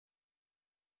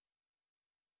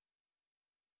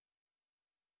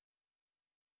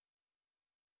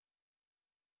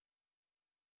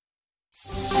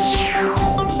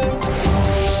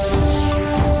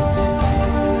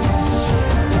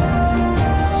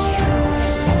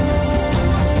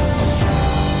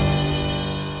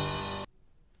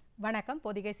வணக்கம்.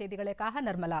 பொதிகை செய்திகளுக்காக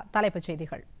நிர்மலா. தலைப்புச்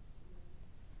செய்திகள்.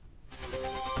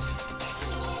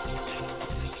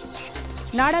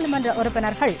 நாடாளுமன்ற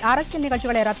உறுப்பினர்கள் அரசியல்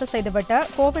நிகழ்ச்சிகளை ரத்து செய்துவிட்டு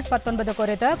கோவிட்-19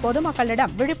 குறித்து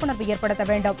பொதுமக்களிடம் விழிப்புணர்வு ஏற்படுத்த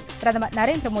வேண்டும். பிரதமர்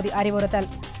நரேந்திர மோடி அறிவுறுத்தல்.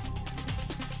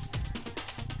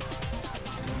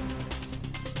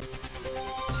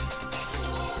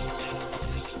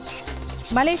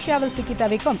 மலேசியாவில் சிக்கி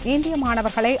தவிக்கும் இந்திய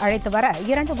மாணவர்களை அழைத்து வர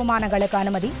 2 விமானங்களுக்கு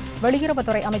அனுமதி.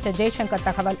 வெளியுறவுத்துறை அமைச்சர் ஜெய்சங்கர்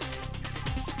தகவல்.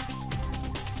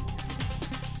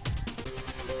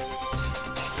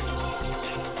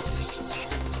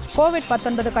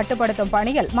 கோவிட்-19 கட்டுப்படுத்தும்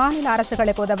பணியில் மாநில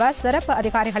அரசுகளுக்கு உதவ சிறப்பு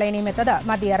அதிகாரிகளை நியமித்தது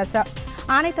மத்திய அரசு.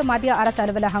 அனைத்து மத்திய அரசு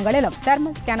அலுவலகங்களிலும்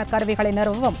தெர்மல் ஸ்கேனர் கருவிகளை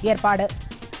நிறுவவும் ஏற்பாடு.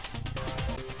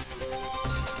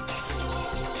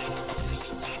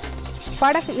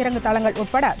 படகு இறங்கு தளங்கள்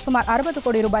உட்பட சுமார் 60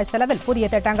 கோடி ரூபாய் செலவில் புதிய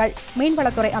திட்டங்கள்.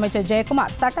 மீன்வளத்துறை அமைச்சர்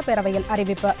ஜெயக்குமார் சட்டப்பேரவையில்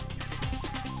அறிவிப்பு.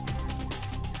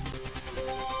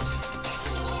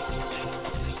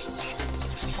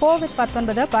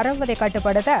 கோவிட்-19 பரவுவதை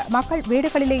கட்டுப்படுத்த மக்கள்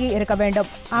வீடுகளிலேயே இருக்க வேண்டும்.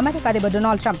 அமெரிக்க அதிபர்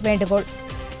டொனால்டு டிரம்ப் வேண்டுகோள்.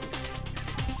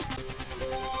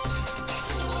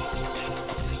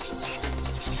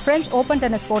 பிரெஞ்சு ஓபன்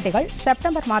டென்னிஸ் போட்டிகள்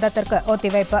செப்டம்பர் மாதத்திற்கு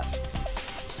ஒத்திவைப்பு.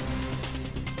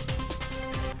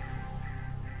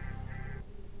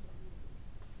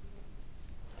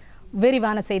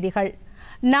 விரிவான செய்திகள்.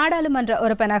 நாடாளுமன்ற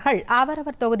உறுப்பினர்கள்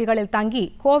அவரவர் தொகுதிகளில் தங்கி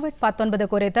கோவிட்-19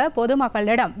 குறித்து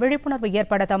பொதுமக்களிடம் விழிப்புணர்வு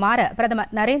ஏற்படுத்துமாறு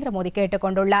பிரதமர் நரேந்திர மோடி கேட்டுக்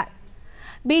கொண்டுள்ளார்.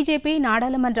 பிஜேபி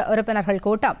நாடாளுமன்ற உறுப்பினர்கள்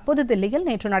கூட்டம் புதுதில்லியில்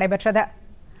நேற்று நடைபெற்றது.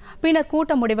 பின்னர்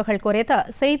கூட்ட முடிவுகள் குறித்து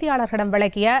செய்தியாளர்களிடம்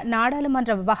விளக்கிய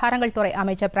நாடாளுமன்ற விவகாரங்கள் துறை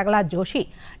அமைச்சர் பிரகலாத் ஜோஷி,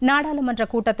 நாடாளுமன்ற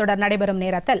கூட்டத்தொடர் நடைபெறும்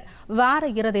நேரத்தில் வார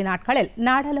இறுதி நாட்களில்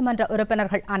நாடாளுமன்ற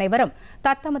உறுப்பினர்கள் அனைவரும்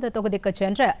தத்தமது தொகுதிக்கு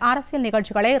சென்று அரசியல்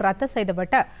நிகழ்ச்சிகளை ரத்து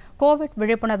செய்துவிட்டு கோவிட்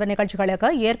விழிப்புணர்வு நிகழ்ச்சிகளுக்கு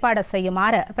ஏற்பாடு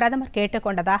செய்யுமாறு பிரதமர் கேட்டுக்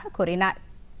கொண்டதாக கூறினார்.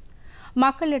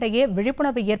 மக்களிடையே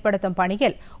விழிப்புணர்வு ஏற்படுத்தும்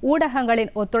பணியில்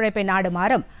ஊடகங்களின் ஒத்துழைப்பை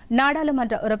நாடுமாறும்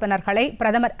நாடாளுமன்ற உறுப்பினர்களை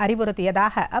பிரதமர்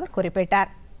அறிவுறுத்தியதாக அவர்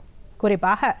குறிப்பிட்டார்.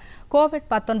 குறிப்பாக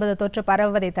கோவிட்-19 தொற்று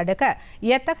பரவுவதை தடுக்க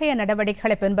எத்தகைய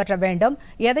நடவடிக்கைகளை பின்பற்ற வேண்டும்,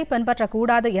 எதை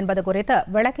பின்பற்றக்கூடாது என்பது குறித்து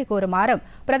விளக்கி கூறுமாறும்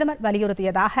பிரதமர்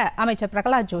வலியுறுத்தியதாக அமைச்சர்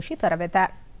பிரகலாத் ஜோஷி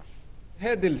தெரிவித்தார்.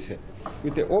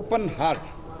 With an open heart,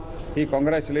 he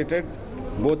congratulated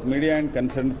both media and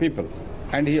concerned people,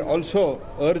 and he also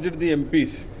urged the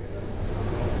MPs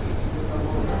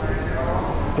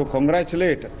to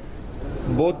congratulate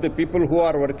both the people who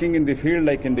are working in the field,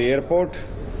 like in the airport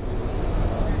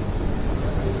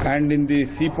and in the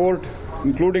seaport,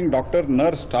 including doctor,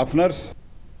 nurse, staff nurse.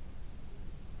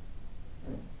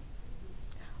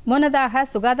 முன்னதாக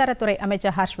சுகாதாரத்துறை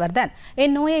அமைச்சர் ஹர்ஷ்வர்தன்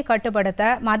இந்நோயை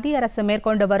கட்டுப்படுத்த மத்திய அரசு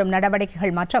மேற்கொண்டு வரும்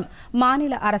நடவடிக்கைகள் மற்றும்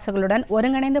மாநில அரசுகளுடன்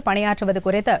ஒருங்கிணைந்து பணியாற்றுவது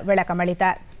குறித்து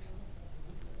விளக்கமளித்தார்.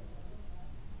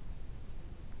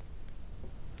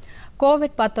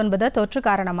 கோவிட்-19 தொற்று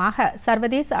காரணமாக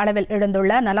சர்வதேச அளவில்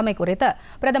எழுந்துள்ள நிலைமை குறித்து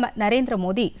பிரதமர் நரேந்திர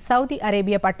மோடி சவுதி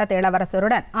அரேபிய பட்டத்து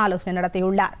இளவரசருடன் ஆலோசனை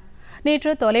நடத்தியுள்ளார்.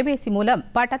 நேற்று தொலைபேசி மூலம்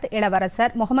பட்டத்து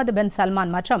இளவரசர் முகமது பின்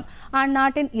சல்மான் மற்றும்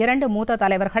அந்நாட்டின் 2 மூத்த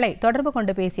தலைவர்களை தொடர்பு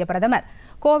கொண்டு பேசிய பிரதமர்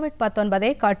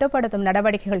கோவிட்-19 கட்டுப்படுத்தும்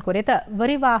நடவடிக்கைகள் குறித்து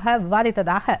விரிவாக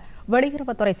விவாதித்ததாக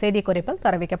வெளியுறவுத்துறை செய்திக்குறிப்பில்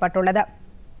தெரிவிக்கப்பட்டுள்ளது.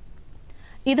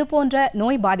 இதுபோன்ற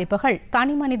நோய் பாதிப்புகள்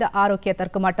தனிமனித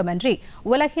ஆரோக்கியத்திற்கு மட்டுமின்றி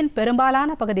உலகின்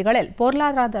பெரும்பாலான பகுதிகளில்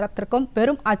பொருளாதாரத்திற்கும்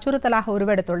பெரும் அச்சுறுத்தலாக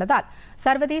உருவெடுத்துள்ளதால்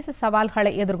சர்வதேச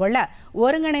சவால்களை எதிர்கொள்ள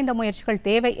ஒருங்கிணைந்த முயற்சிகள்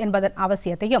தேவை என்பதன்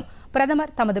அவசியத்தையும்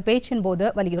பிரதமர் தமது பேச்சின் போது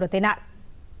வலியுறுத்தினார்.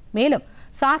 மேலும்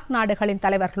சார்க் நாடுகளின்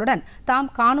தலைவர்களுடன்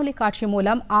தாம் காணொலி காட்சி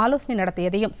மூலம் ஆலோசனை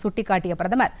நடத்தியதையும் சுட்டிக்காட்டிய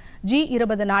பிரதமர்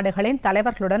G20 நாடுகளின்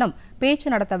தலைவர்களுடனும் பேச்சு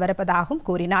நடத்தவிருப்பதாகவும்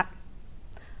கூறினார்.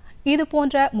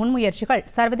 இதுபோன்ற முன்முயற்சிகள்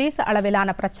சர்வதேச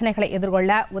அளவிலான பிரச்சினைகளை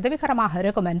எதிர்கொள்ள உதவிகரமாக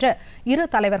இருக்கும் என்று இரு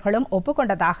தலைவர்களும்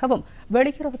ஒப்புக்கொண்டதாகவும்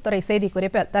வெளியுறவுத்துறை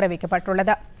செய்திக்குறிப்பில்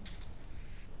தெரிவிக்கப்பட்டுள்ளது.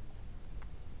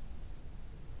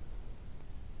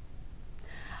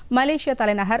 மலேசிய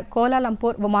தலைநகர்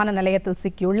கோலாலம்பூர் விமான நிலையத்தில்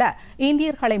சிக்கியுள்ள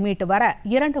இந்தியர்களை மீட்டு வர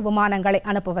 2 விமானங்களை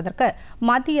அனுப்புவதற்கு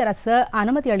மத்திய அரசு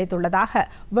அனுமதி அளித்துள்ளதாக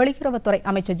வெளியுறவுத்துறை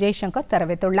அமைச்சர் ஜெய்சங்கர்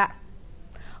தெரிவித்துள்ளார்.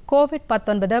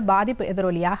 கோவிட்-19 பாதிப்பு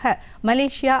எதிரொலியாக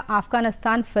மலேசியா,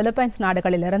 ஆப்கானிஸ்தான், பிலிப்பைன்ஸ்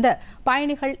நாடுகளிலிருந்து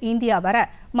பயணிகள் இந்தியா வர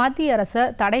மத்திய அரசு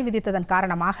தடை விதித்ததன்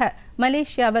காரணமாக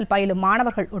மலேசியாவில் பயிலும்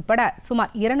மாணவர்கள் உட்பட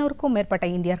சுமார் 200க்கும் மேற்பட்ட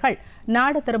இந்தியர்கள்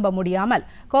நாடு திரும்ப முடியாமல்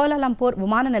கோலாலம்பூர்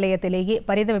விமான நிலையத்திலேயே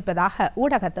பரிதவிப்பதாக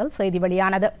ஊடகத்தில் செய்தி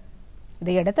வெளியானது.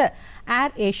 இதையடுத்து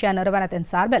ஏர் ஏசியா நிறுவனத்தின்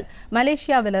சார்பில்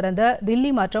மலேசியாவிலிருந்து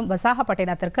தில்லி மற்றும்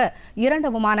விசாகப்பட்டினத்திற்கு 2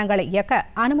 விமானங்களை இயக்க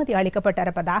அனுமதி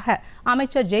அளிக்கப்பட்டிருப்பதாக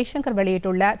அமைச்சர் ஜெய்சங்கர்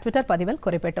வெளியிட்டுள்ள ட்விட்டர் பதிவில்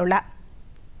குறிப்பிட்டுள்ளார்.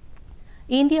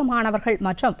 இந்திய மாணவர்கள்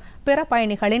மற்றும் பிற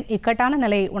பயணிகளின் இக்கட்டான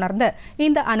நிலையை உணர்ந்து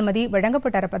இந்த அனுமதி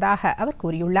வழங்கப்பட்டிருப்பதாக அவர்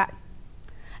கூறியுள்ளார்.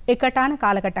 இக்கட்டான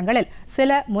காலகட்டங்களில்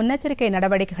சில முன்னெச்சரிக்கை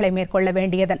நடவடிக்கைகளை மேற்கொள்ள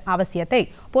வேண்டியதன் அவசியத்தை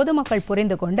பொதுமக்கள்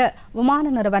புரிந்து கொண்டு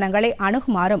விமான நிறுவனங்களை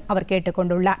அணுகுமாறும் அவர் கேட்டுக்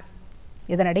கொண்டுள்ளார்.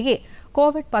 இதனிடையே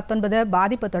கோவிட்-19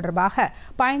 பாதிப்பு தொடர்பாக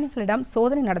பயணிகளிடம்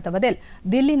சோதனை நடத்துவதில்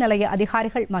தில்லி நிலைய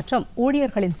அதிகாரிகள் மற்றும்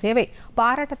ஊழியர்களின் சேவை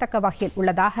பாராட்டத்தக்க வகையில்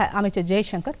உள்ளதாக அமைச்சர்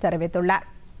ஜெய்சங்கர் தெரிவித்துள்ளார்.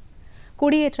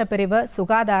 குடியேற்ற பிரிவு,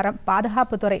 சுகாதாரம்,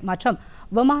 பாதுகாப்புத்துறை மற்றும்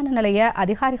விமான நிலைய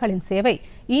அதிகாரிகளின் சேவை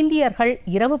இந்தியர்கள்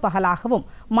இரவு பகலாகவும்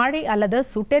மழை அல்லது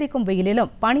சுட்டெரிக்கும்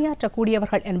வெயிலிலும்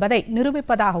பணியாற்றக்கூடியவர்கள் என்பதை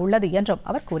நிரூபிப்பதாக உள்ளது என்றும்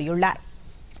அவர் கூறியுள்ளார்.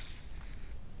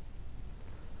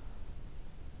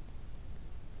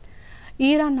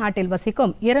 ஈரான் நாட்டில்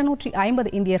வசிக்கும்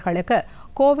 250 இந்தியர்களுக்கு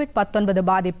கோவிட்-19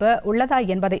 பாதிப்பு உள்ளதா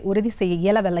என்பதை உறுதி செய்ய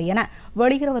இயலவில்லை என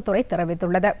வெளியுறவுத்துறை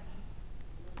தெரிவித்துள்ளது.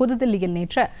 புதுதில்லியில்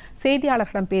நேற்று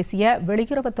செய்தியாளர்களிடம் பேசிய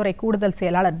வெளியுறவுத்துறை கூடுதல்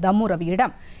செயலாளர் தம்மு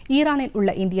ரவியிடம் ஈரானில்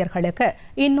உள்ள இந்தியர்களுக்கு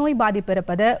இந்நோய் பாதிப்பு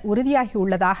இருப்பது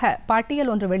உறுதியாகியுள்ளதாக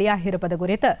பட்டியல் ஒன்று வெளியாகியிருப்பது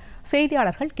குறித்து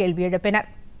செய்தியாளர்கள் கேள்வி எழுப்பினர்.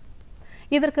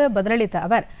 இதற்கு பதிலளித்த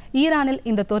அவர், ஈரானில்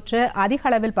இந்த தொற்று அதிக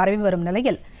அளவில் பரவி வரும்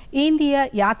நிலையில் இந்திய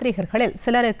யாத்ரீகர்களில்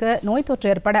சிலருக்கு நோய் தொற்று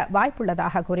ஏற்பட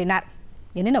வாய்ப்புள்ளதாக கூறினார்.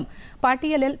 எனினும்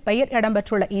பட்டியலில் பெயர்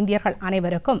இடம்பெற்றுள்ள இந்தியர்கள்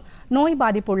அனைவருக்கும் நோய்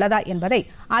பாதிப்பு உள்ளதா என்பதை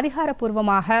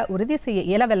அதிகாரப்பூர்வமாக உறுதி செய்ய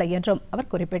இயலவில்லை என்றும்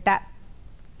அவர் குறிப்பிட்டார்.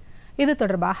 இது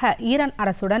தொடர்பாக ஈரான்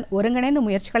அரசுடன் ஒருங்கிணைந்த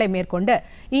முயற்சிகளை மேற்கொண்டு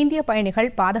இந்திய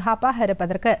பயணிகள் பாதுகாப்பாக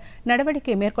இருப்பதற்கு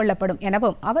நடவடிக்கை மேற்கொள்ளப்படும்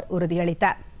எனவும் அவர்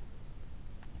உறுதியளித்தார்.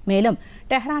 மேலும்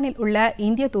டெஹ்ரானில் உள்ள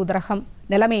இந்திய தூதரகம்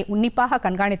நிலைமையை உன்னிப்பாக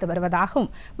கண்காணித்து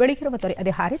வருவதாகவும் வெளியுறவுத்துறை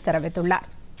அதிகாரி தெரிவித்துள்ளார்.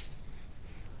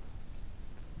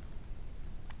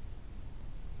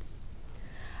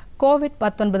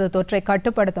 கோவிட்-19 தொற்றை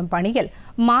கட்டுப்படுத்தும் பணியில்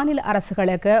மாநில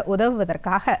அரசுகளுக்கு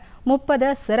உதவுவதற்காக 30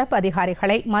 சிறப்பு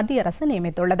அதிகாரிகளை மத்திய அரசு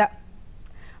நியமித்துள்ளது.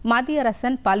 மத்திய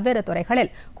அரசின் பல்வேறு துறைகளில்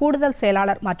கூடுதல்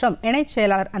செயலாளர் மற்றும் இணைச்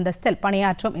செயலாளர் அந்தஸ்தில்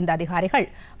பணியாற்றும் இந்த அதிகாரிகள்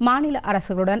மாநில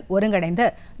அரசுகளுடன் ஒருங்கிணைந்து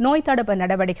நோய் தடுப்பு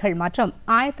நடவடிக்கைகள் மற்றும்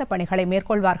ஆயத்த பணிகளை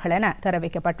மேற்கொள்வார்கள் என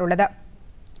தெரிவிக்கப்பட்டுள்ளது.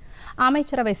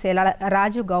 அமைச்சரவை செயலாளர்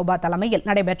ராஜீவ் கௌபா தலைமையில்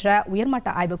நடைபெற்ற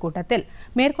உயர்மட்ட ஆய்வுக் கூட்டத்தில்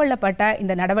மேற்கொள்ளப்பட்ட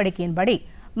இந்த நடவடிக்கையின்படி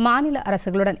மாநில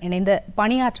அரசுகளுடன் இணைந்து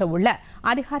பணியாற்ற உள்ள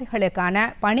அதிகாரிகளுக்கான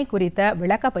பணி குறித்த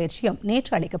விளக்க பயிற்சியும்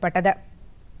நேற்று அளிக்கப்பட்டது.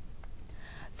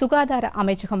 சுகாதார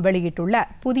அமைச்சகம் வெளியிட்டுள்ள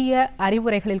புதிய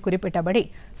அறிவுரைகளில் குறிப்பிட்டபடி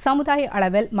சமுதாய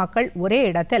அளவில் மக்கள் ஒரே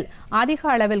இடத்தில் அதிக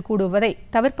அளவில் கூடுவதை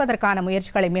தவிர்ப்பதற்கான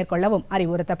முயற்சிகளை மேற்கொள்ளவும்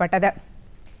அறிவுறுத்தப்பட்டது.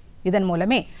 இதன்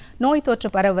மூலமே நோய்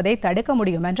தொற்று பரவுவதை தடுக்க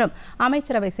முடியும் என்றும்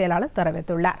அமைச்சரவை செயலாளர்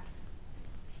தெரிவித்துள்ளார்.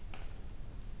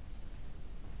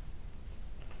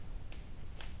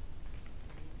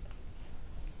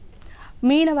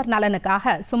 மீனவர்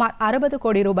நலனுக்காக சுமார் 60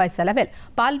 கோடி ரூபாய் செலவில்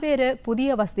பல்வேறு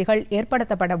புதிய வசதிகள்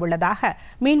ஏற்படுத்தப்பட உள்ளதாக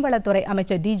மீன்வளத்துறை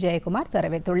அமைச்சர் டி. ஜெயக்குமார்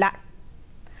தெரிவித்துள்ளார்.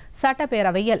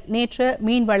 சட்டப்பேரவையில் நேற்று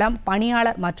மீன்வளம்,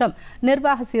 பணியாளர் மற்றும்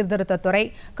நிர்வாக சீர்திருத்தத்துறை,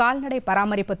 கால்நடை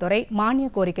பராமரிப்புத்துறை மானிய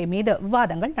கோரிக்கை மீது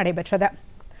விவாதங்கள் நடைபெற்றது.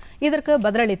 இதற்கு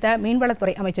பதிலளித்த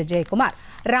மீன்வளத்துறை அமைச்சர் ஜெயக்குமார்,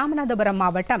 ராமநாதபுரம்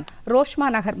மாவட்டம் ரோஷ்மா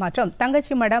நகர் மற்றும்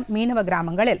தங்கச்சிமடம் மீனவ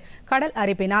கிராமங்களில் கடல்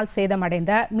அரிப்பினால்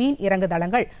சேதமடைந்த மீன் இறங்கு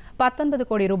தளங்கள்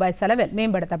 19 கோடி ரூபாய் செலவில்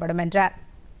மேம்படுத்தப்படும் என்றார்.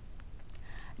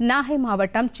 நாகை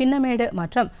மாவட்டம் சின்னமேடு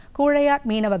மற்றும் கூழையார்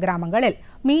மீனவ கிராமங்களில்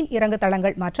மீன் இறங்கு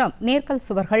தளங்கள் மற்றும் நேர்கல்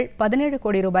சுவர்கள் 17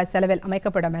 கோடி ரூபாய் செலவில்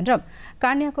அமைக்கப்படும் என்றும்,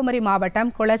 கன்னியாகுமரி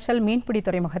மாவட்டம் குளச்சல் மீன்பிடி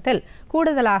துறைமுகத்தில்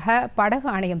கூடுதலாக படகு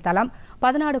அணையும் தளம்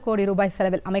 14 கோடி ரூபாய்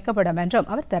செலவில் அமைக்கப்படும் என்றும்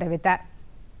அவர் தெரிவித்தார்.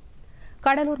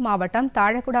 கடலூர் மாவட்டம்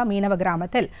தாழக்குடா மீனவ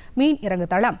கிராமத்தில் மீன் இறங்கு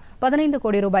தளம் 15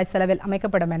 கோடி ரூபாய் செலவில்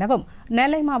அமைக்கப்படும் எனவும்,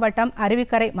 நெல்லை மாவட்டம்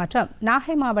அருவிக்கரை மற்றும்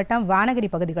நாகை மாவட்டம்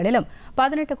வானகிரி பகுதிகளிலும்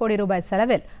 18 கோடி ரூபாய்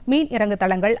செலவில் மீன் இறங்கு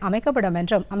தளங்கள் அமைக்கப்படும்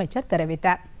என்றும் அமைச்சர்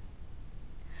தெரிவித்தார்.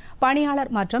 பணியாளர்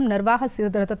மற்றும் நிர்வாக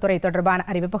சீர்திருத்தத்துறை தொடர்பான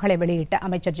அறிவிப்புகளை வெளியிட்ட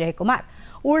அமைச்சர் ஜெயக்குமார்,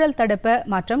 ஊழல் தடுப்பு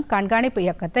மற்றும் கண்காணிப்பு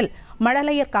இயக்கத்தில்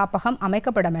மழலையர் காப்பகம்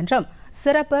அமைக்கப்படும் என்றும்,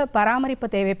 சிறப்பு பராமரிப்பு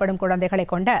தேவைப்படும் குழந்தைகளை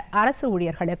கொண்ட அரசு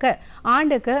ஊழியர்களுக்கு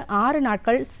ஆண்டுக்கு 6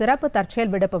 நாட்கள் சிறப்பு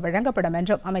தற்செயல் விடுப்பு வழங்கப்படும்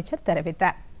என்றும் அமைச்சர்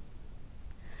தெரிவித்தார்.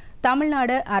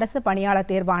 தமிழ்நாடு அரசு பணியாளர்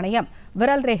தேர்வாணையம்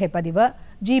விரல் ரேகை பதிவு,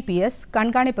 GPS,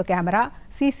 கண்காணிப்பு கேமரா,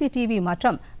 CCTV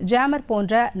மற்றும் ஜாமர்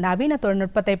போன்ற நவீன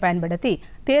தொழில்நுட்பத்தை பயன்படுத்தி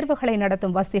தேர்வுகளை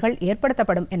நடத்தும் வசதிகள்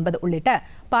ஏற்படுத்தப்படும் என்பது உள்ளிட்ட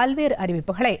பல்வேறு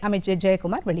அறிவிப்புகளை அமைச்சர்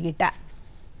ஜெயக்குமார் வெளியிட்டார்.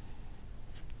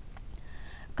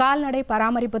 கால்நடை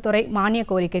பராமரிப்புத்துறை மானிய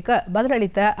கோரிக்கைக்கு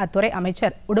பதிலளித்த அத்துறை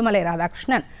அமைச்சர் உடுமலை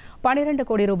ராதாகிருஷ்ணன், 12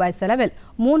 கோடி ரூபாய் செலவில்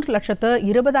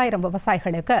 3,20,000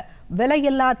 விவசாயிகளுக்கு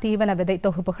விலையில்லா தீவன விதை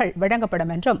தொகுப்புகள்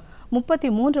வழங்கப்படும் என்றும்,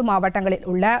 33 மாவட்டங்களில்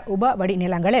உள்ள உப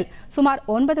வடிநிலங்களில் சுமார்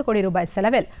 9 கோடி ரூபாய்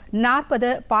செலவில்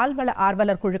 40 பால்வள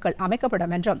ஆர்வலர் குழுக்கள்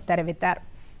அமைக்கப்படும் என்றும் தெரிவித்தார்.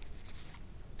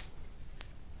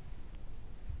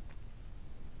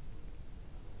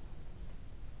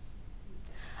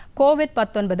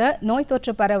 கோவிட்-19 நோய்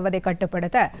தொற்று பரவுவதை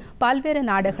கட்டுப்படுத்த பல்வேறு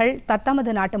நாடுகள்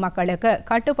தத்தமது நாட்டு மக்களுக்கு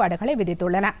கட்டுப்பாடுகளை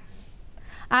விதித்துள்ளன.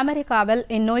 அமெரிக்காவில்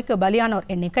இந்நோய்க்கு பலியானோர்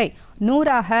எண்ணிக்கை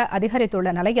 100ஆக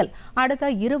அதிகரித்துள்ள நிலையில் அடுத்த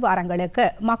 2 வாரங்களுக்கு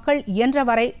மக்கள்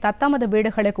இயன்றவரை தத்தமது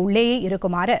வீடுகளுக்கு உள்ளேயே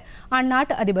இருக்குமாறு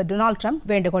அந்நாட்டு அதிபர் டொனால்ட் ட்ரம்ப்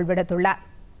வேண்டுகோள் விடுத்துள்ளார்.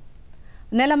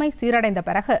 நிலைமை சீரடைந்த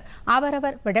பிறகு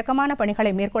அவரவர் வழக்கமான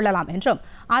பணிகளை மேற்கொள்ளலாம் என்றும்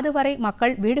அதுவரை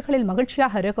மக்கள் வீடுகளில்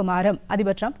மகிழ்ச்சியாக இருக்குமாறும்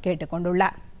அதிபர் ட்ரம்ப் கேட்டுக்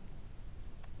கொண்டுள்ளார்.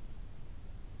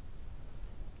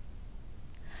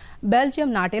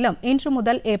 பெல்ஜியம் நாட்டிலும் இன்று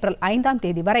முதல் ஏப்ரல் 5ஆம்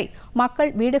தேதி வரை மக்கள்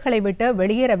வீடுகளை விட்டு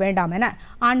வெளியேற வேண்டாம் என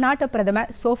அந்நாட்டு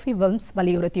பிரதமர் சோஃபி வில்ம்ஸ்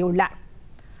வலியுறுத்தியுள்ளார்.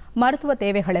 மருத்துவ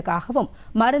தேவைகளுக்காகவும்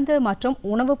மருந்து மற்றும்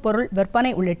உணவுப் பொருள்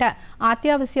விற்பனை உள்ளிட்ட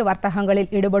அத்தியாவசிய வர்த்தகங்களில்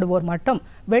ஈடுபடுவோர் மட்டும்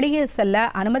வெளியே செல்ல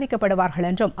அனுமதிக்கப்படுவார்கள்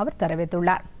என்றும் அவர்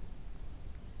தெரிவித்துள்ளார்.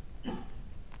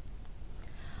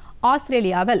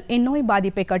 ஆஸ்திரேலியாவில் இந்நோய்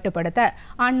பாதிப்பை கட்டுப்படுத்த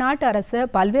அந்நாட்டு அரசு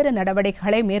பல்வேறு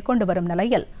நடவடிக்கைகளை மேற்கொண்டு வரும்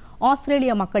நிலையில்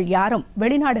ஆஸ்திரேலிய மக்கள் யாரும்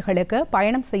வெளிநாடுகளுக்கு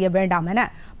பயணம் செய்ய வேண்டாம் என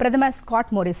பிரதமர்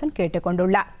ஸ்காட் மோரிசன் கேட்டுக்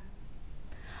கொண்டுள்ளார்.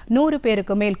 100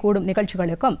 பேருக்கு மேல் கூடும்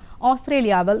நிகழ்ச்சிகளுக்கும்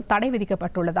ஆஸ்திரேலியாவில் தடை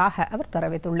விதிக்கப்பட்டுள்ளதாக அவர்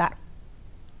தெரிவித்துள்ளார்.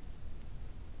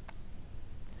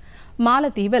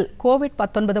 மாலத்தீவில்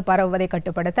கோவிட்-19 பரவுவதை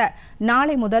கட்டுப்படுத்த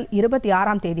நாளை முதல்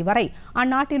 26ஆம் தேதி வரை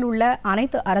அந்நாட்டில் உள்ள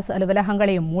அனைத்து அரசு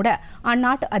அலுவலகங்களையும் மூட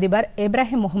அந்நாட்டு அதிபர்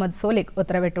இப்ராஹிம் முகமது சோலிக்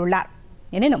உத்தரவிட்டுள்ளார்.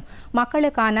 எனினும்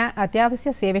மக்களுக்கான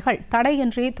அத்தியாவசிய சேவைகள்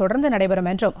தடையின்றி தொடர்ந்து நடைபெறும்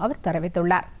என்றும் அவர்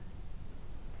தெரிவித்துள்ளார்.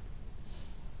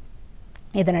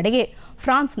 இதனிடையே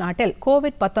பிரான்ஸ் நாட்டில்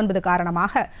கோவிட்-19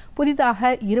 காரணமாக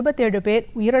புதிதாக 27 பேர்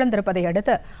உயிரிழந்திருப்பதை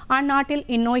அடுத்து அந்நாட்டில்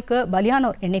இந்நோய்க்கு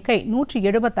பலியானோர் எண்ணிக்கை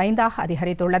 175ஆக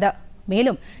அதிகரித்துள்ளது.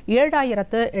 மேலும்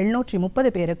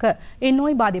 7730 பேருக்கு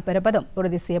இந்நோய் பாதிப்பு இருப்பதும்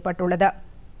உறுதி செய்யப்பட்டுள்ளது.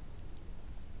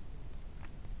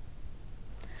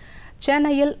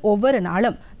 சென்னையில் ஒவ்வொரு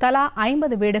நாளும் தலா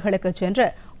 50 வீடுகளுக்கு சென்று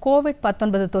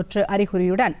கோவிட்-19 தொற்று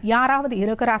அறிகுறியுடன் யாராவது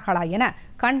இருக்கிறார்களா என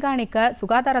கண்காணிக்க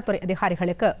சுகாதாரத்துறை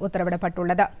அதிகாரிகளுக்கு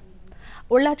உத்தரவிடப்பட்டுள்ளது.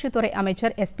 உள்ளாட்சித்துறை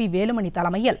அமைச்சர் SP வேலுமணி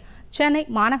தலைமையில் சென்னை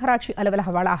மாநகராட்சி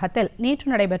அலுவலக வளாகத்தில் நேற்று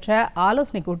நடைபெற்ற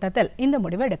ஆலோசனைக் கூட்டத்தில் இந்த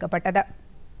முடிவு எடுக்கப்பட்டது.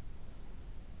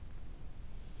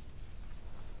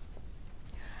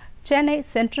 சென்னை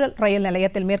சென்ட்ரல் ரயில்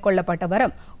நிலையத்தில் மேற்கொள்ளப்பட்டு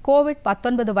வரும்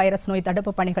கோவிட்-19 வைரஸ் நோய்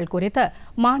தடுப்பு பணிகள் குறித்து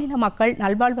மாநில மக்கள்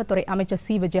நல்வாழ்வுத்துறை அமைச்சர்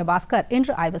சி. விஜயபாஸ்கர்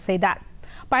இன்று ஆய்வு செய்தார்.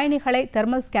 பயணிகளை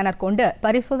தெர்மல் ஸ்கேனர் கொண்டு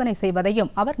பரிசோதனை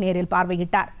செய்வதையும் அவர் நேரில்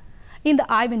பார்வையிட்டார். இந்த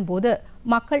ஆய்வின் போது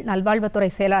மக்கள் நல்வாழ்வுத்துறை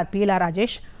செயலாளர் பீலா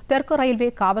ராஜேஷ், தெற்கு ரயில்வே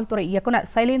காவல்துறை இயக்குநர்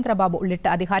சைலேந்திரபாபு உள்ளிட்ட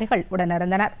அதிகாரிகள்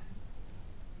உடனிருந்தனர்.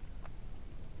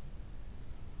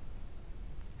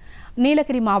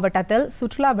 நீலகிரி மாவட்டத்தில்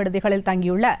சுற்றுலா விடுதிகளில்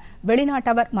தங்கியுள்ள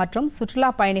வெளிநாட்டவர் மற்றும் சுற்றுலா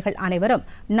பயணிகள் அனைவரும்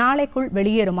நாளைக்குள்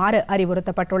வெளியேறுமாறு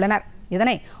அறிவுறுத்தப்பட்டுள்ளனர்.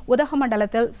 இதனை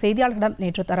உதகமண்டலத்தில் செய்தியாளர்களிடம்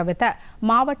நேற்று தெரிவித்த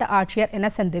மாவட்ட ஆட்சியர்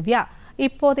இன்னசென்ட் திவ்யா,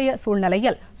 இப்போதைய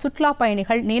சூழ்நிலையில் சுற்றுலா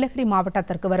பயணிகள் நீலகிரி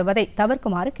மாவட்டத்திற்கு வருவதை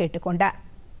தவிர்க்குமாறு கேட்டுக் கொண்டார்.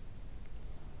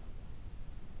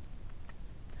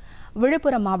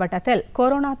 விழுப்புரம் மாவட்டத்தில்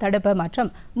கொரோனா தடுப்பு மற்றும்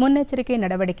முன்னெச்சரிக்கை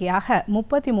நடவடிக்கையாக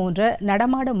 33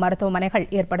 நடமாடும் மருத்துவமனைகள்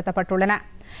ஏற்படுத்தப்பட்டுள்ளன.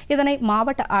 இதனை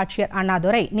மாவட்ட ஆட்சியர்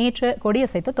அண்ணாதுரை நேற்று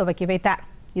கொடியசைத்து துவக்கி வைத்தார்.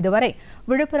 இதுவரை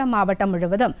விழுப்புரம் மாவட்டம்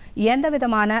முழுவதும்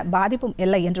எந்தவிதமான பாதிப்பும்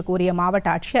இல்லை என்று கூறிய மாவட்ட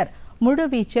ஆட்சியர்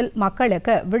முழுவீச்சில்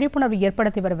மக்களுக்கு விழிப்புணர்வு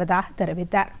ஏற்படுத்தி வருவதாக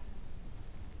தெரிவித்தார்.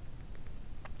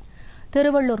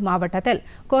 திருவள்ளூர் மாவட்டத்தில்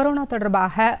கொரோனா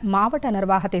தொடர்பாக மாவட்ட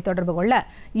நிர்வாகத்தை தொடர்பு கொள்ள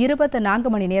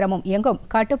 24 மணி நேரமும் இயங்கும்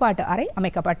கட்டுப்பாட்டு அறை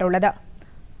அமைக்கப்பட்டுள்ளது.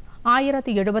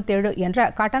 1077 என்ற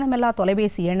கட்டணமில்லா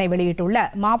தொலைபேசி எண்ணை வெளியிட்டுள்ள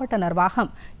மாவட்ட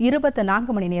நிர்வாகம்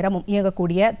 24 மணி நேரமும்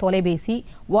இயங்கக்கூடிய தொலைபேசி,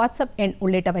 வாட்ஸ்அப் எண்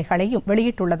உள்ளிட்டவைகளையும்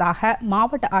வெளியிட்டுள்ளதாக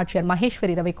மாவட்ட ஆட்சியர்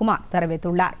மகேஸ்வரி ரவிக்குமார்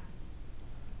தெரிவித்துள்ளார்.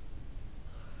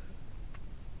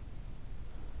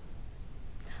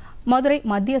 மதுரை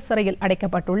மத்திய சிறையில்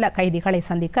அடைக்கப்பட்டுள்ள கைதிகளை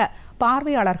சந்திக்க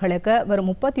பார்வையாளர்களுக்கு வரும்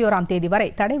 31ஆம் தேதி வரை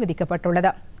தடை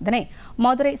விதிக்கப்பட்டுள்ளது. இதனை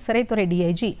மதுரை சிறைத்துறை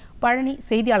DIG பழனி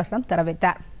செய்தியாளர்களிடம்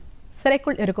தெரிவித்தார்.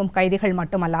 சிறைக்குள் இருக்கும் கைதிகள்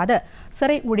மட்டுமல்லாது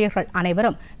சிறை ஊழியர்கள்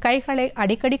அனைவரும் கைகளை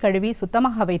அடிக்கடி கழுவி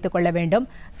சுத்தமாக வைத்துக் கொள்ள வேண்டும்,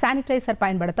 சானிடைசர்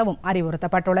பயன்படுத்தவும்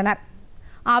அறிவுறுத்தப்பட்டுள்ளனர்.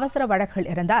 அவசர வழக்குகள்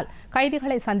இருந்தால்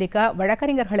கைதிகளை சந்திக்க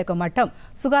வழக்கறிஞர்களுக்கு மட்டும்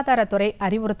சுகாதாரத்துறை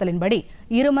அறிவுறுத்தலின்படி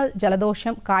இருமல்,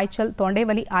 ஜலதோஷம், காய்ச்சல்,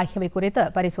 தொண்டைவலி ஆகியவை குறித்து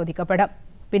பரிசோதிக்கப்படும்.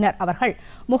 பின்னர் அவர்கள்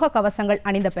முகக்கவசங்கள்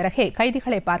அணிந்த பிறகே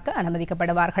கைதிகளை பார்க்க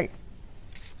அனுமதிக்கப்படுவார்கள்.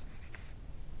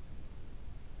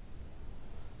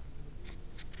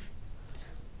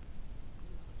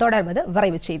 தொடர்வது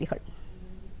விரைவுச் செய்திகள்.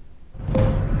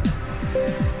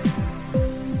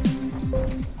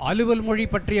 அலுவல் மொழி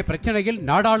பற்றிய பிரச்சனையில்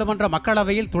நாடாளுமன்ற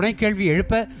மக்களவையில் துணை கேள்வி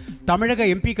எழுப்ப தமிழக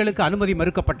எம்பிக்களுக்கு அனுமதி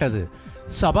மறுக்கப்பட்டது.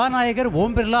 சபாநாயகர்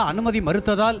ஓம் பிர்லா அனுமதி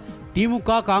மறுத்ததால்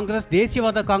திமுக, காங்கிரஸ்,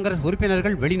 தேசியவாத காங்கிரஸ்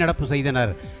உறுப்பினர்கள் வெளிநடப்பு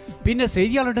செய்தனர். பின்னர்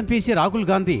செய்தியாளரிடம் பேசிய ராகுல்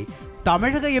காந்தி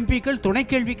தமிழக எம்பிக்கள் துணை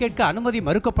கேள்வி கேட்க அனுமதி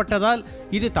மறுக்கப்பட்டதால்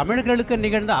இது தமிழர்களுக்கு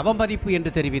நிகழ்ந்த அவமதிப்பு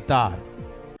என்று தெரிவித்தார்.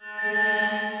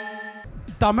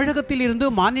 தமிழகத்தில் இருந்து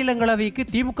மாநிலங்களவைக்கு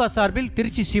திமுக சார்பில்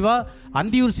திருச்சி சிவா,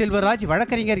 அந்தியூர் செல்வராஜ்,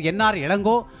 வழக்கறிஞர் NR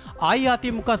இளங்கோ,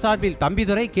 அஇஅதிமுக சார்பில்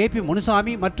தம்பிதுரை, KP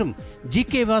முனுசாமி மற்றும்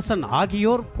GK வாசன்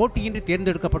ஆகியோர் போட்டியின்றி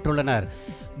தேர்ந்தெடுக்கப்பட்டுள்ளனர்.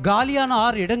 காலியான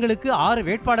 6 இடங்களுக்கு 6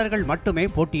 வேட்பாளர்கள் மட்டுமே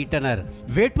போட்டியிட்டனர்.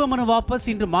 வேட்புமனு வாபஸ்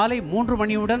இன்று மாலை 3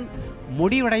 மணியுடன்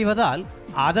முடிவடைவதால்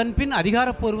அதன்பின்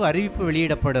அதிகாரப்பூர்வ அறிவிப்பு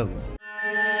வெளியிடப்படும்.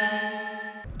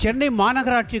 சென்னை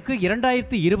மாநகராட்சிக்கு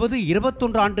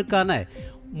 2020-21 ஆண்டுக்கான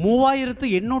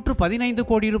 3815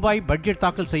 கோடி ரூபாய் பட்ஜெட்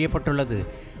தாக்கல் செய்யப்பட்டுள்ளது.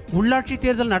 உள்ளாட்சி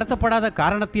தேர்தல் நடத்தப்படாத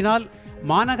காரணத்தினால்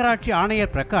மாநகராட்சி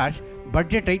ஆணையர் பிரகாஷ்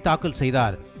பட்ஜெட்டை தாக்கல்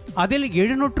செய்தார். அதில்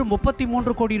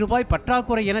 733 கோடி ரூபாய்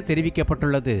பற்றாக்குறை என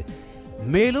தெரிவிக்கப்பட்டுள்ளது.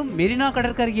 மேலும் மெரினா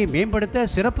கடற்கரையை மேம்படுத்த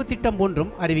சிறப்பு திட்டம்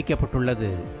ஒன்றும்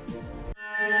அறிவிக்கப்பட்டுள்ளது.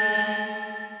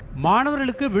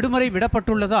 மாணவர்களுக்கு விடுமுறை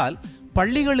விடப்பட்டுள்ளதால்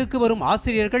பள்ளிகளுக்கு வரும்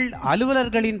ஆசிரியர்கள்,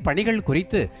 அலுவலர்களின் பணிகள்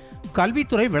குறித்து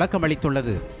கல்வித்துறை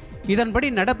விளக்கமளித்துள்ளது. இதன்படி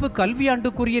நடப்பு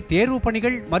கல்வியாண்டுக்குரிய தேர்வு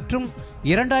பணிகள் மற்றும்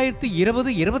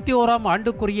 2020-21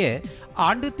 ஆண்டுக்குரிய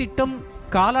ஆண்டு திட்டம்,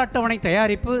 கால அட்டவணை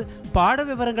தயாரிப்பு, பாட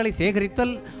விவரங்களை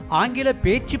சேகரித்தல், ஆங்கில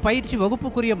பேச்சு பயிற்சி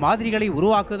வகுப்புக்குரிய மாதிரிகளை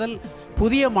உருவாக்குதல்,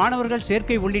 புதிய மாணவர்கள்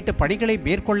சேர்க்கை உள்ளிட்ட பணிகளை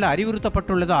மேற்கொள்ள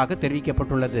அறிவுறுத்தப்பட்டுள்ளதாக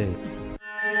தெரிவிக்கப்பட்டுள்ளது.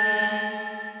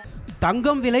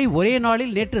 தங்கம் விலை ஒரே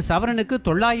நாளில் நேற்று சவரனுக்கு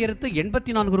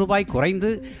 984 ரூபாய் குறைந்து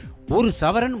ஒரு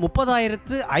சவரன்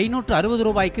 30,560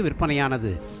 ரூபாய்க்கு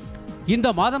விற்பனையானது. இந்த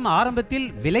மாதம் ஆரம்பத்தில்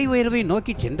விலை உயர்வை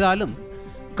நோக்கி சென்றாலும்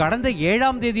கடந்த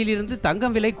 7ஆம் தேதியிலிருந்து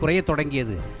தங்கம் விலை குறைய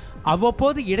தொடங்கியது.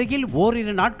 அவ்வப்போது இடையில்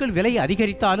ஓரிரு நாட்கள் விலை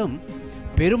அதிகரித்தாலும்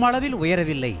பெருமளவில்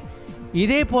உயரவில்லை.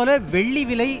 இதேபோல வெள்ளி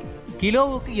விலை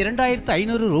கிலோவுக்கு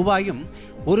 2500 ரூபாயும்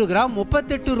 1 கிராம்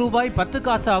 38 ரூபாய் 10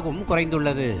 காசாகவும்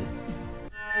குறைந்துள்ளது.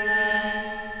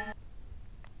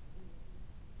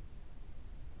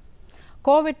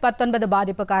 கோவிட்-19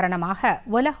 பாதிப்பு காரணமாக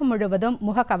உலகம் முழுவதும்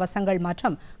முகக்கவசங்கள்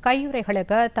மற்றும்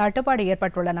கையுறைகளுக்கு தட்டுப்பாடு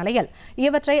ஏற்பட்டுள்ள நிலையில்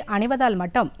இவற்றை அணிவதால்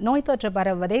மட்டும் நோய் தொற்று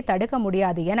பரவுவதை தடுக்க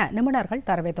முடியாது என நிபுணர்கள்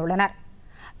தெரிவித்துள்ளனர்.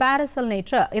 பாரிஸில்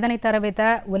நேற்று இதனை தெரிவித்த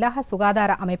உலக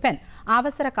சுகாதார அமைப்பின்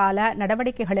அவசர கால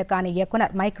நடவடிக்கைகளுக்கான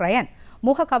இயக்குநர் மைக் ரயன்,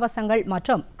 முகக்கவசங்கள்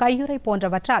மற்றும் கையுறை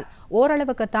போன்றவற்றால்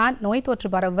ஓரளவுக்குத்தான் நோய் தொற்று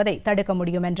பரவுவதை தடுக்க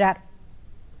முடியும் என்றார்.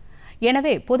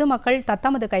 எனவே பொதுமக்கள்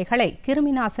தத்தமது கைகளை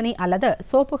கிருமி நாசினி அல்லது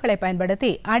சோப்புகளை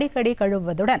பயன்படுத்தி அடிக்கடி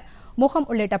கழுவுவதுடன் முகம்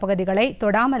உள்ளிட்ட பகுதிகளை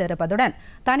தொடாமல் இருப்பதுடன்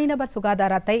தனிநபர்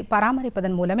சுகாதாரத்தை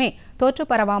பராமரிப்பதன் மூலமே தொற்று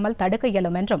பரவாமல் தடுக்க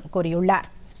இயலும் என்றும் கூறியுள்ளார்.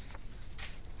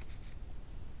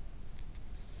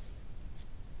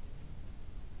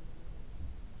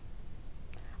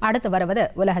 அடுத்து வருவது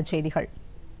உலகச் செய்திகள்.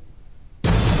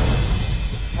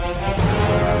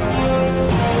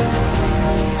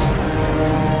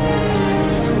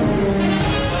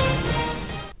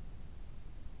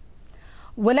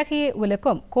 உலகையே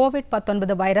உலுக்கும்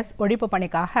கோவிட்-19 வைரஸ் ஒழிப்பு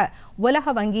பணிக்காக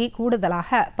உலக வங்கி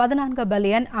கூடுதலாக $14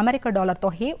 பில்லியன்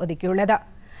தொகையை ஒதுக்கியுள்ளது.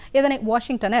 இதனை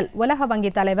வாஷிங்டனில் உலக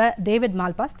வங்கி தலைவர் டேவிட்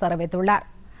மால்பாஸ் தெரிவித்துள்ளார்.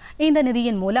 இந்த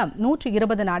நிதியின் மூலம்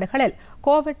 120 நாடுகளில்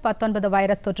கோவிட்-19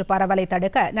 வைரஸ் தொற்று பரவலை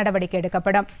தடுக்க நடவடிக்கை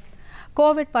எடுக்கப்படும்.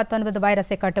 கோவிட்-19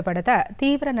 வைரஸை கட்டுப்படுத்த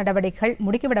தீவிர நடவடிக்கைகள்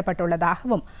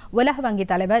முடுக்கிவிடப்பட்டுள்ளதாகவும் உலக வங்கி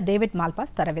தலைவர் டேவிட்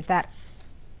மால்பாஸ் தெரிவித்தார்.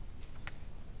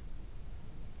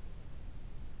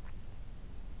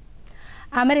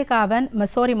 அமெரிக்காவின்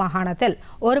மிசோரி மாகாணத்தில்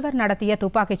ஒருவர் நடத்திய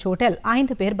துப்பாக்கிச் சூட்டில்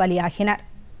 5 பேர் பலியாகினர்.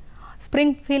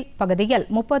 ஸ்பிரிங்ஃபீல்ட் பகுதியில்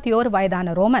 31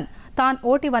 வயதான ரோமன் தான்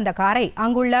ஓட்டி வந்த காரை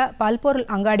அங்குள்ள பல்பொருள்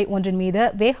அங்காடி ஒன்றின் மீது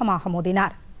வேகமாக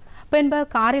மோதினார். பின்பு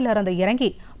காரிலிருந்து இறங்கி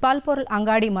பல்பொருள்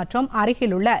அங்காடி மற்றும்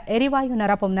அருகிலுள்ள எரிவாயு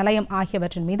நிரப்பும் நிலையம்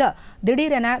ஆகியவற்றின் மீது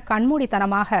திடீரென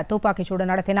கண்மூடித்தனமாக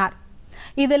துப்பாக்கிச்சூடு நடத்தினார்.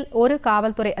 இதில் ஒரு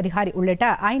காவல்துறை அதிகாரி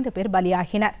உள்ளிட்ட 5 பேர்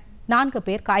பலியாகினர். 4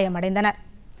 பேர் காயமடைந்தனர்.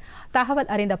 தகவல்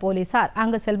அறிந்த போலீசார்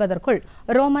அங்கு செல்வதற்குள்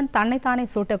ரோமன் தன்னைத்தானே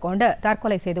சுட்டுக் கொண்டு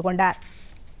தற்கொலை செய்து கொண்டார்.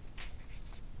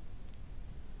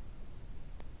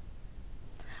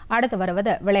 அடுத்து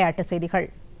வருவது விளையாட்டு செய்திகள்.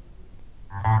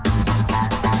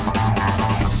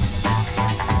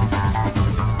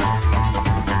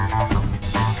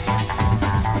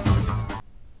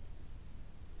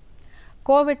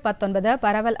 கோவிட்-19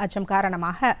 பரவல் அச்சம்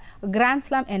காரணமாக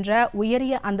கிராண்ட்ஸ்லாம் என்ற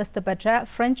உயரிய அந்தஸ்து பெற்ற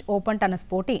பிரெஞ்சு ஓபன் டென்னிஸ்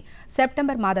போட்டி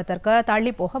செப்டம்பர் மாதத்திற்கு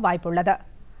தள்ளி போக வாய்ப்புள்ளது.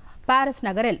 பாரிஸ்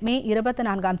நகரில் மே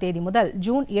 24ஆம் தேதி முதல்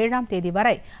ஜூன் 7ஆம் தேதி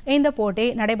வரை இந்த போட்டி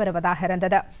நடைபெறுவதாக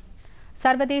இருந்தது.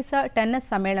 சர்வதேச டென்னிஸ்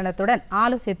சம்மேளனத்துடன்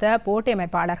ஆலோசித்த போட்டி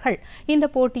அமைப்பாளர்கள் இந்த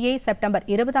போட்டியை செப்டம்பர்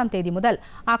 20ஆம் தேதி முதல்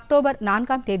அக்டோபர்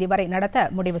 4ஆம் தேதி வரை நடத்த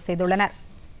முடிவு செய்துள்ளனர்.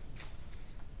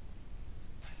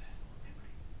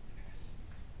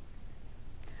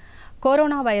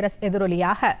 கொரோனா வைரஸ்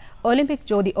எதிரொலியாக ஒலிம்பிக்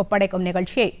ஜோதி ஒப்படைக்கும்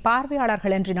நிகழ்ச்சியை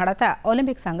பார்வையாளர்களின்றி நடத்த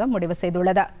ஒலிம்பிக் சங்கம் முடிவு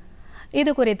செய்துள்ளது.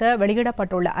 இதுகுறித்து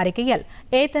வெளியிடப்பட்டுள்ள அறிக்கையில்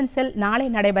ஏதென்ஸில் நாளை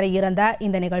நடைபெற இருந்த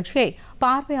இந்த நிகழ்ச்சியை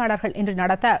பார்வையாளர்கள் இன்று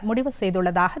நடத்த முடிவு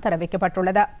செய்துள்ளதாக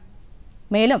தெரிவிக்கப்பட்டுள்ளது.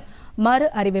 மேலும் மறு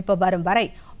அறிவிப்பு வரும் வரை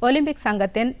ஒலிம்பிக்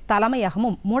சங்கத்தின்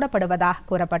தலைமையகமும் மூடப்படுவதாக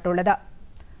கூறப்பட்டுள்ளது.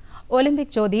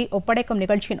 ஒலிம்பிக் ஜோதி ஒப்படைக்கும்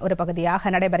நிகழ்ச்சியின் ஒரு பகுதியாக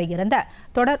நடைபெற இருந்த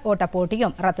தொடர் ஓட்ட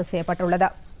போட்டியும் ரத்து செய்யப்பட்டுள்ளது.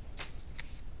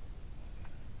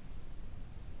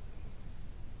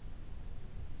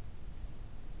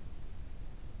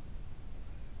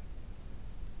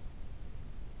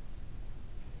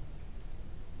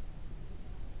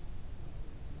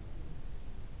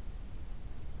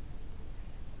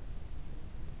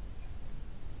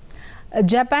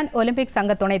 ஜப்பான் ஒலிம்பிக்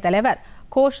சங்க துணைத் தலைவர்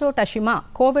கோஷோ டஷிமா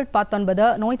கோவிட்-19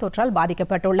 நோய் தொற்றால்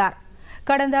பாதிக்கப்பட்டுள்ளார்.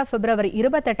 கடந்த பிப்ரவரி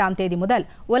 28ஆம் தேதி முதல்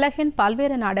உலகின்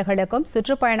பல்வேறு நாடுகளுக்கும்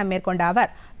சுற்றுப்பயணம் மேற்கொண்ட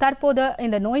அவர் தற்போது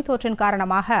இந்த நோய் தொற்றின்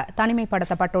காரணமாக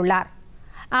தனிமைப்படுத்தப்பட்டுள்ளார்.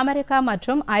 அமெரிக்கா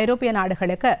மற்றும் ஐரோப்பிய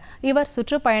நாடுகளுக்கு இவர்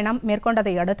சுற்றுப்பயணம்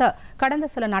மேற்கொண்டதை அடுத்து கடந்த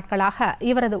சில நாட்களாக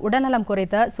இவரது உடல்நலம்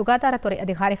குறித்து சுகாதாரத்துறை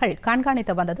அதிகாரிகள்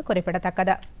கண்காணித்து வந்தது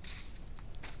குறிப்பிடத்தக்கது.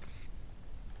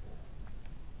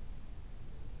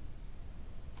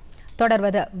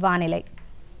 தொடர்வது வானிலை.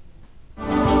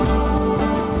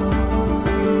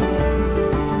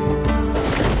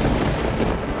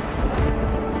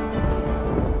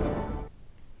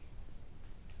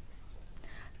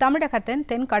 தமிழகத்தின்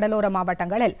தென் கடலோர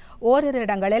மாவட்டங்களில் ஓரிரு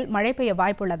இடங்களில் மழை பெய்ய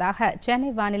வாய்ப்புள்ளதாக சென்னை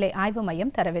வானிலை ஆய்வு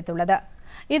மையம் தெரிவித்துள்ளது.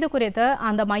 இதுகுறித்து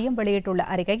அந்த மையம் வெளியிட்டுள்ள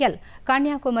அறிக்கையில்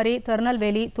கன்னியாகுமரி,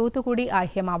 திருநெல்வேலி, தூத்துக்குடி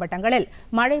ஆகிய மாவட்டங்களில்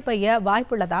மழை பெய்ய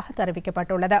வாய்ப்புள்ளதாக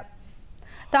தெரிவிக்கப்பட்டுள்ளது.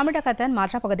 தமிழகத்தின்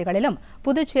மற்ற பகுதிகளிலும்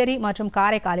புதுச்சேரி மற்றும்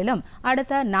காரைக்காலிலும்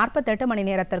அடுத்த 48 மணி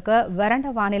நேரத்திற்கு வறண்ட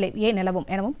வானிலையே நிலவும்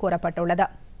எனவும் கூறப்பட்டுள்ளது.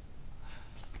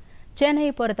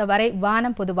 சென்னையை பொறுத்தவரை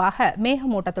வானம் பொதுவாக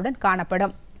மேகமூட்டத்துடன்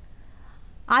காணப்படும்.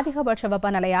 அதிகபட்ச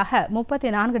வெப்பநிலையாக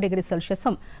 34 டிகிரி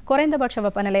செல்சியஸும் குறைந்தபட்ச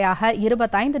வெப்பநிலையாக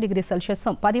 25 டிகிரி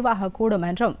செல்சியஸும் பதிவாகக்கூடும்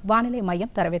என்றும் வானிலை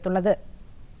மையம் தெரிவித்துள்ளது.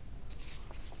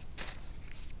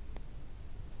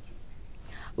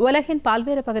 உலகின்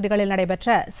பல்வேறு பகுதிகளில் நடைபெற்ற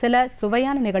சில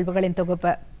சுவையான நிகழ்வுகளின்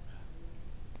தொகுப்பு.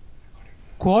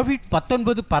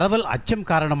 கோவிட்-19 பரவல் அச்சம்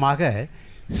காரணமாக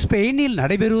ஸ்பெயினில்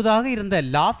நடைபெறுவதாக இருந்த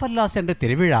லாஃபல்லாஸ் என்ற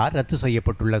திருவிழா ரத்து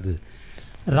செய்யப்பட்டுள்ளது.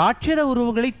 ராட்சத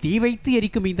உருவங்களை தீ வைத்து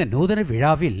எரிக்கும் இந்த நூதன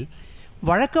விழாவில்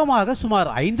வழக்கமாக சுமார்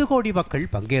 5 கோடி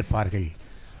மக்கள் பங்கேற்பார்கள்.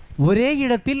 ஒரே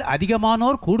இடத்தில்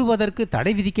அதிகமானோர் கூடுவதற்கு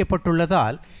தடை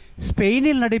விதிக்கப்பட்டுள்ளதால்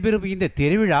ஸ்பெயினில் நடைபெறும் இந்த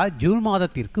திருவிழா ஜூன்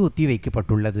மாதத்திற்கு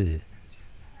ஒத்திவைக்கப்பட்டுள்ளது.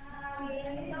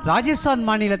 ராஜஸ்தான்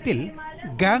மாநிலத்தில்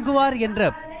கேங்குவார் என்ற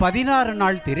 16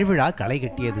 நாள் திருவிழா களை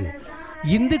கட்டியது.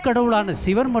 இந்து கடவுளான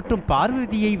சிவன் மற்றும்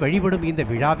பார்வதியை வழிபடும் இந்த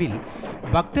விழாவில்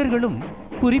பக்தர்களும்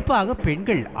குறிப்பாக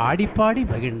பெண்கள் ஆடிப்பாடி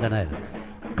மகிழ்ந்தனர்.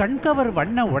 கண்கவர்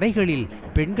வண்ண உடைகளில்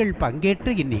பெண்கள்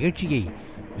பங்கேற்ற இந்நிகழ்ச்சியை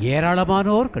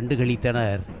ஏராளமானோர்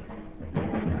கண்டுகளித்தனர்.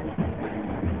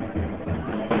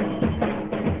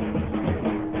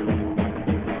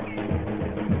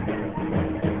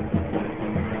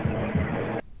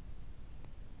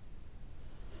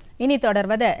 இனி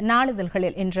தொடர்வது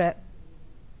நாளிதழ்களில் இன்று.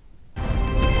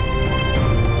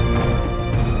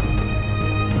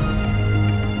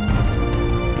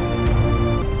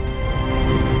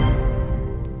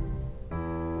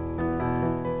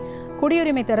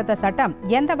 குடியுரிமை திருத்த சட்டம்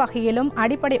எந்த வகையிலும்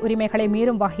அடிப்படை உரிமைகளை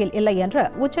மீறும் வகையில் இல்லை என்று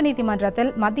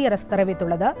உச்சநீதிமன்றத்தில் மத்திய அரசு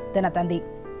தெரிவித்துள்ளது. தினத்தந்தி.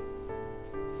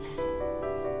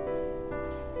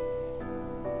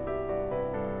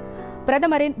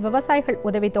 பிரதமரின் விவசாயிகள்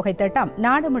உதவித்தொகை திட்டம்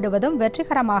நாடு முழுவதும்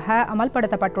வெற்றிகரமாக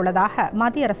அமல்படுத்தப்பட்டுள்ளதாக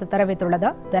மத்திய அரசு தெரிவித்துள்ளது.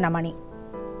 தினமணி.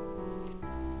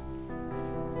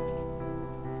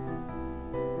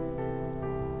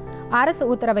 அரசு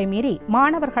உத்தரவை மீறி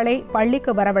மாணவர்களை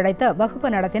பள்ளிக்கு வரவழைத்து வகுப்பு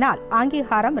நடத்தினால்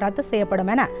அங்கீகாரம் ரத்து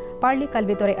செய்யப்படும் என பள்ளிக்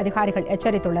கல்வித்துறை அதிகாரிகள்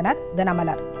எச்சரித்துள்ளனர்.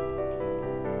 தினமலர்.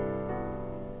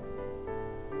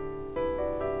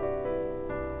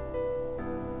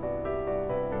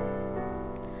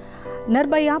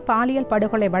 நிர்பயா பாலியல்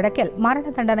படுகொலை வழக்கில் மரண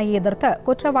தண்டனையை எதிர்த்து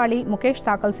குற்றவாளி முகேஷ்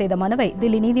தாக்கல் செய்த மனுவை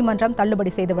தில்லி நீதிமன்றம்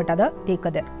தள்ளுபடி செய்துவிட்டது.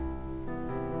 தீக்கதிர்.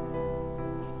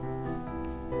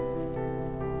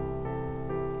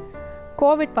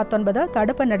 கோவிட்-19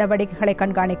 தடுப்பு நடவடிக்கைகளை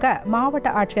கண்காணிக்க மாவட்ட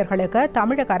ஆட்சியர்களுக்கு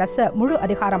தமிழக அரசு முழு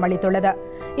அதிகாரம் அளித்துள்ளது.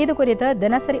 இதுகுறித்து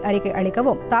தினசரி அறிக்கை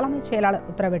அளிக்கவும் தலைமைச் செயலாளர்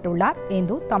உத்தரவிட்டுள்ளார்.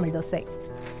 இந்து தமிழ் தோசை.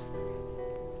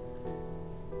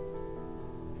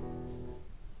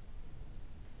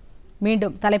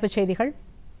 மீண்டும் தலைப்புச் செய்திகள்.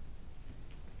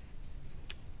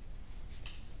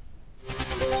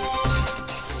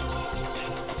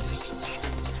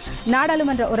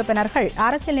 நாடாளுமன்ற உறுப்பினர்கள்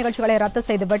அரசியல் நிகழ்ச்சிகளை ரத்து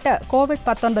செய்துவிட்டு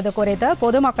கோவிட்-19 குறித்து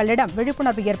பொதுமக்களிடம்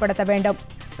விழிப்புணர்வு ஏற்படுத்த வேண்டும்.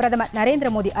 பிரதமர் நரேந்திர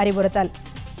மோடி அறிவுறுத்தல்.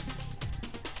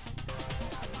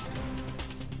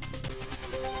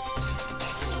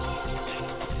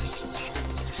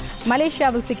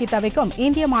 மலேசியாவில் சிக்கி தவிக்கும்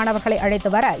இந்திய மாணவர்களை அழைத்து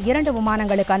வர 2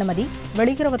 விமானங்களுக்கு அனுமதி.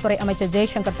 வெளியுறவுத்துறை அமைச்சர்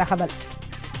ஜெய்சங்கர் தகவல்.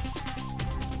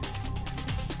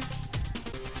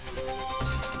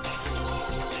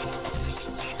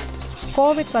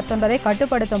 கோவிட்-19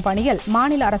 கட்டுப்படுத்தும் பணியில்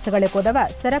மாநில அரசுகளுக்கு உதவ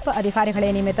சிறப்பு அதிகாரிகளை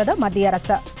நியமித்தது மத்திய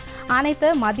அரசு. அனைத்து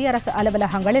மத்திய அரசு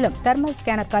அலுவலகங்களிலும் தெர்மல்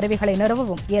ஸ்கேனர் கருவிகளை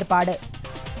நிறுவவும் ஏற்பாடு.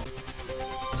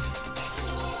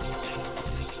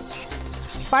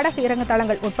 படகு இறங்கு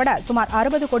தளங்கள் உட்பட சுமார்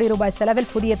 60 கோடி ரூபாய்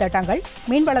செலவில் புதிய திட்டங்கள்.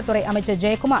 மீன்வளத்துறை அமைச்சர்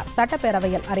ஜெயக்குமார்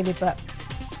சட்டப்பேரவையில் அறிவிப்பு.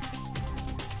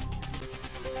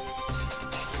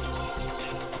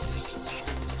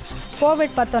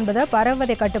 கோவிட்-19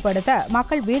 பரவுவதை கட்டுப்படுத்த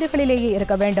மக்கள் வீடுகளிலேயே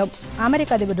இருக்க வேண்டும்.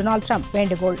 அமெரிக்க அதிபர் டொனால்டு டிரம்ப்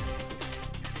வேண்டுகோள்.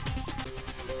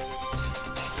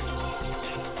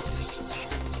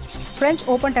 பிரெஞ்சு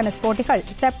ஓபன் டென்னிஸ் போட்டிகள்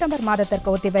செப்டம்பர் மாதத்திற்கு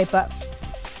ஒத்திவைப்பு.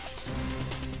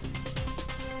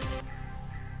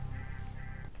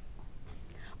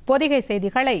 பொதிகை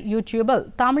செய்திகளை யூடியூபில்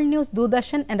தமிழ் நியூஸ்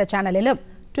தூர்தர்ஷன் என்ற சேனலிலும்,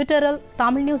 ட்விட்டரில்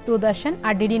Tamil news Doordarshan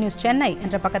 @DD News Chennai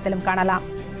என்ற பக்கத்திலும் காணலாம்.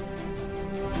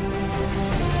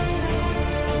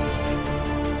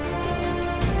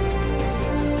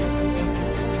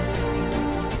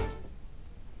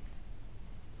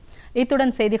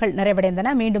 இத்துடன் செய்திகள்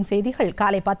நிறைவடைந்தன. மீண்டும் செய்திகள்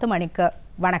காலை 10 மணிக்கு.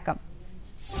 வணக்கம்.